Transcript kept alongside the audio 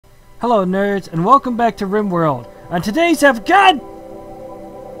Hello nerds, and welcome back to RimWorld. On today's episode, God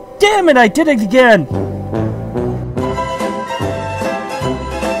damn it, I did it again!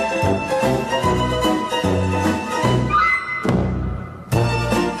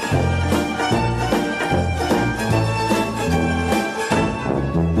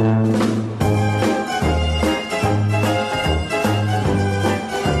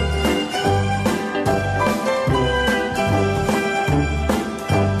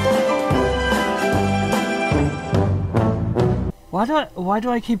 Why do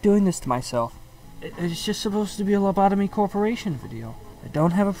I keep doing this to myself? It's just supposed to be a Lobotomy Corporation video. I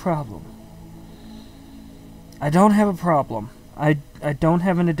don't have a problem. I don't have a problem. I don't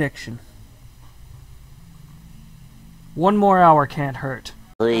have an addiction. 1 more hour can't hurt.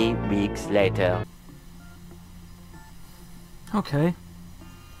 3 weeks later. Okay.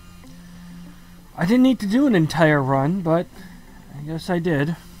 I didn't need to do an entire run, but I guess I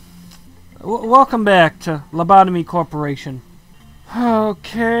did. Welcome back to Lobotomy Corporation.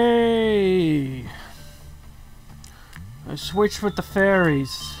 Okay. I switched with the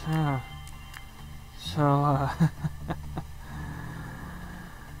fairies.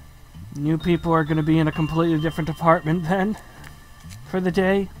 New people are going to be in a completely different department then for the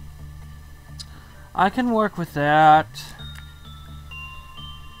day. I can work with that.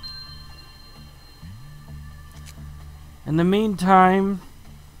 In the meantime,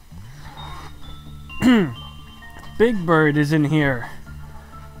 Big Bird is in here.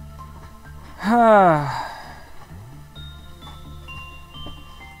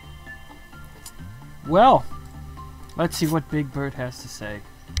 Well, let's see what Big Bird has to say.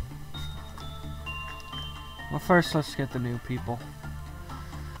 Well, first let's get the new people.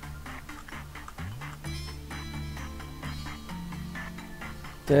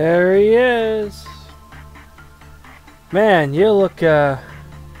 There he is. Man, you look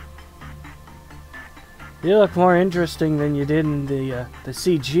more interesting than you did in the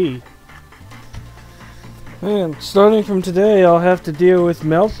CG. Man, starting from today, I'll have to deal with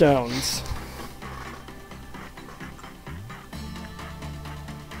meltdowns.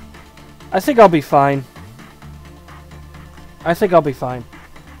 I think I'll be fine. I think I'll be fine.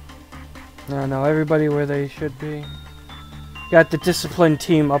 No, everybody where they should be. Got the discipline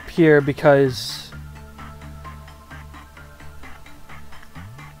team up here because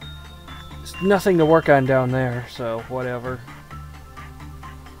there's nothing to work on down there, so whatever.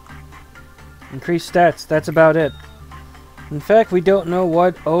 Increased stats, that's about it. In fact, we don't know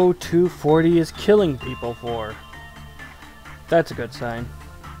what O240 is killing people for. That's a good sign.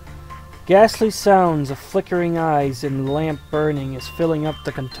 Ghastly sounds of flickering eyes and lamp burning is filling up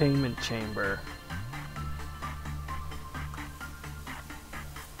the containment chamber.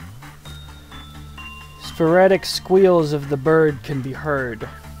 Sporadic squeals of the bird can be heard.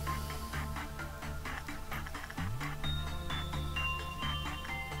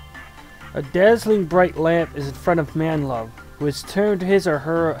 A dazzling bright lamp is in front of Manlove, who has turned his or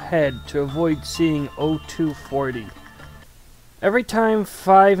her head to avoid seeing O240. Every time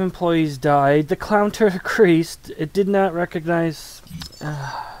 5 employees died, the counter increased. It did not recognize...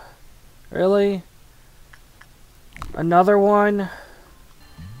 Really? Another one?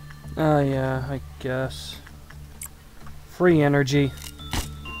 Oh yeah, I guess. Free energy.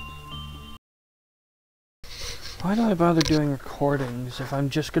 Why do I bother doing recordings if I'm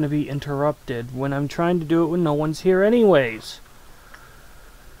just going to be interrupted when I'm trying to do it when no one's here anyways?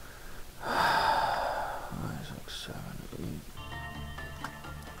 5, 6, 7, 8.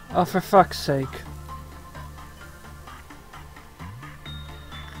 Oh, for fuck's sake.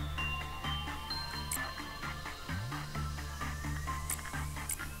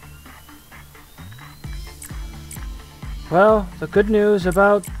 Well, the good news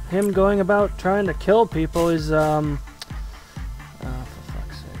about him going about trying to kill people is, for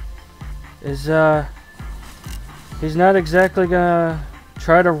fuck's sake, he's not exactly gonna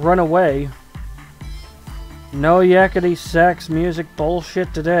try to run away. No yakety sax music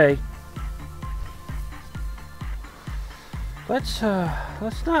bullshit today. Let's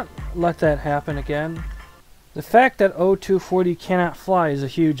not let that happen again. The fact that O240 cannot fly is a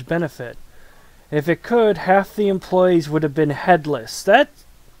huge benefit. If it could, half the employees would have been headless. That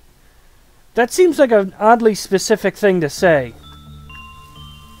seems like an oddly specific thing to say.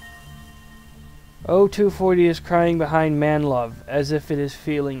 O240 is crying behind Manlove, as if it is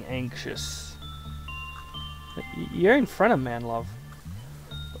feeling anxious. You're in front of Manlove.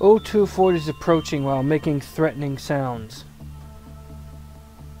 O240 is approaching while making threatening sounds.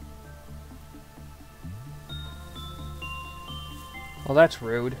 Well, that's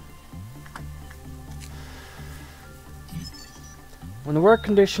rude. When the work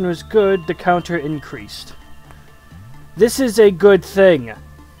condition was good, the counter increased. This is a good thing.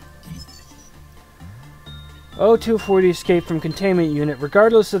 O240 escaped from containment unit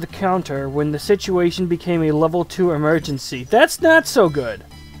regardless of the counter when the situation became a level 2 emergency. That's not so good.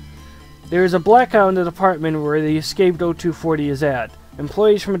 There is a blackout in the department where the escaped O240 is at.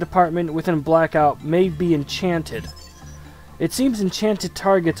 Employees from a department within a blackout may be enchanted. It seems enchanted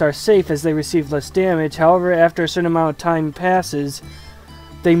targets are safe as they receive less damage. However, after a certain amount of time passes,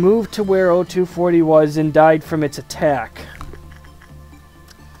 they move to where O240 was and died from its attack.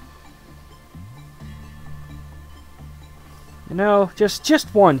 You know,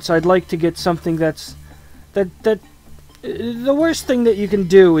 just once, I'd like to get something that's... The worst thing that you can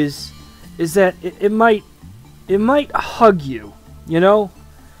do is that it might hug you, you know?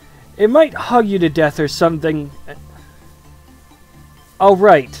 It might hug you to death or something. Oh,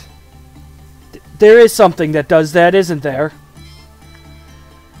 right. There is something that does that, isn't there?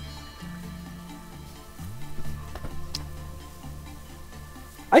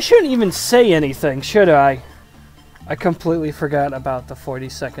 I shouldn't even say anything, should I? I completely forgot about the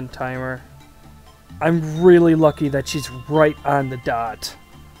 40-second timer. I'm really lucky that she's right on the dot.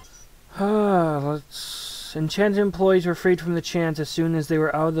 Enchanted employees were freed from the chant as soon as they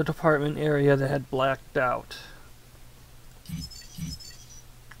were out of the department area that had blacked out.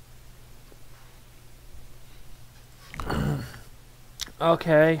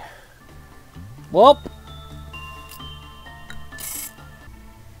 Okay. Well.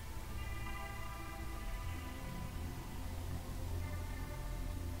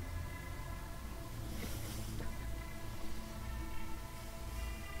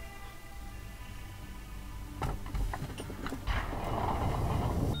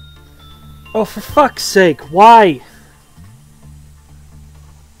 Oh, for fuck's sake, why?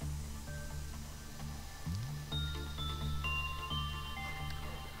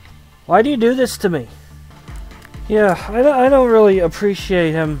 Why do you do this to me? Yeah, I don't really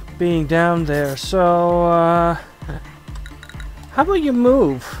appreciate him being down there, so, how about you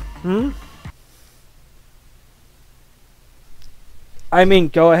move, hmm? I mean,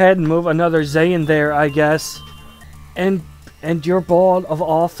 go ahead and move another Zayn there, I guess. And your ball of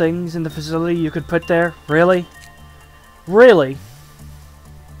all things in the facility you could put there? Really? Really?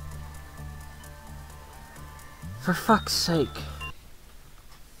 For fuck's sake.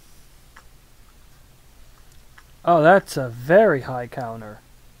 Oh, that's a very high counter.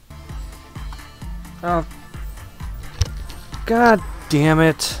 Oh. God damn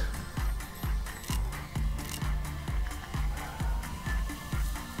it.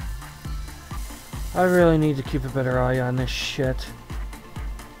 I really need to keep a better eye on this shit.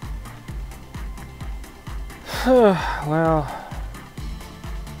 Well,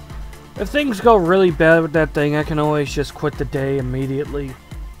 if things go really bad with that thing, I can always just quit the day immediately.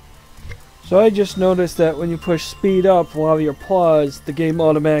 So I just noticed that when you push speed up while you're paused, the game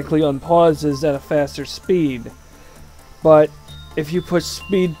automatically unpauses at a faster speed. But if you push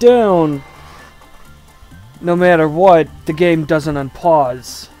speed down, no matter what, the game doesn't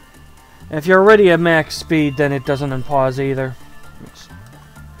unpause. If you're already at max speed, then it doesn't unpause either. It's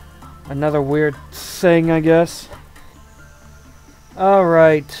another weird thing, I guess.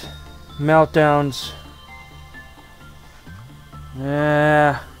 Alright. Meltdowns.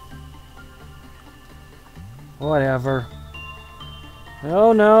 Whatever.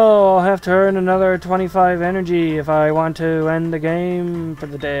 Oh no, I'll have to earn another 25 energy if I want to end the game for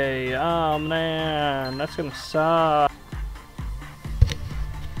the day. Oh man, that's gonna suck.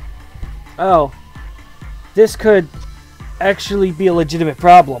 Oh, this could actually be a legitimate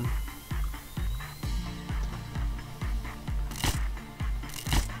problem.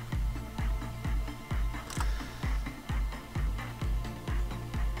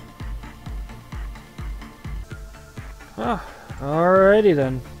 Oh, alrighty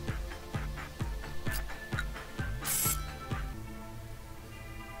then.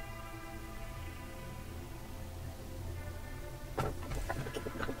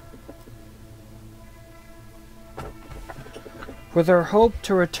 With our hope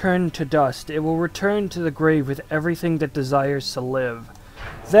to return to dust, it will return to the grave with everything that desires to live.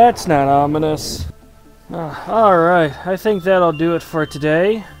 That's not ominous. Alright, I think that'll do it for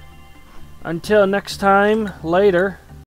today. Until next time, later.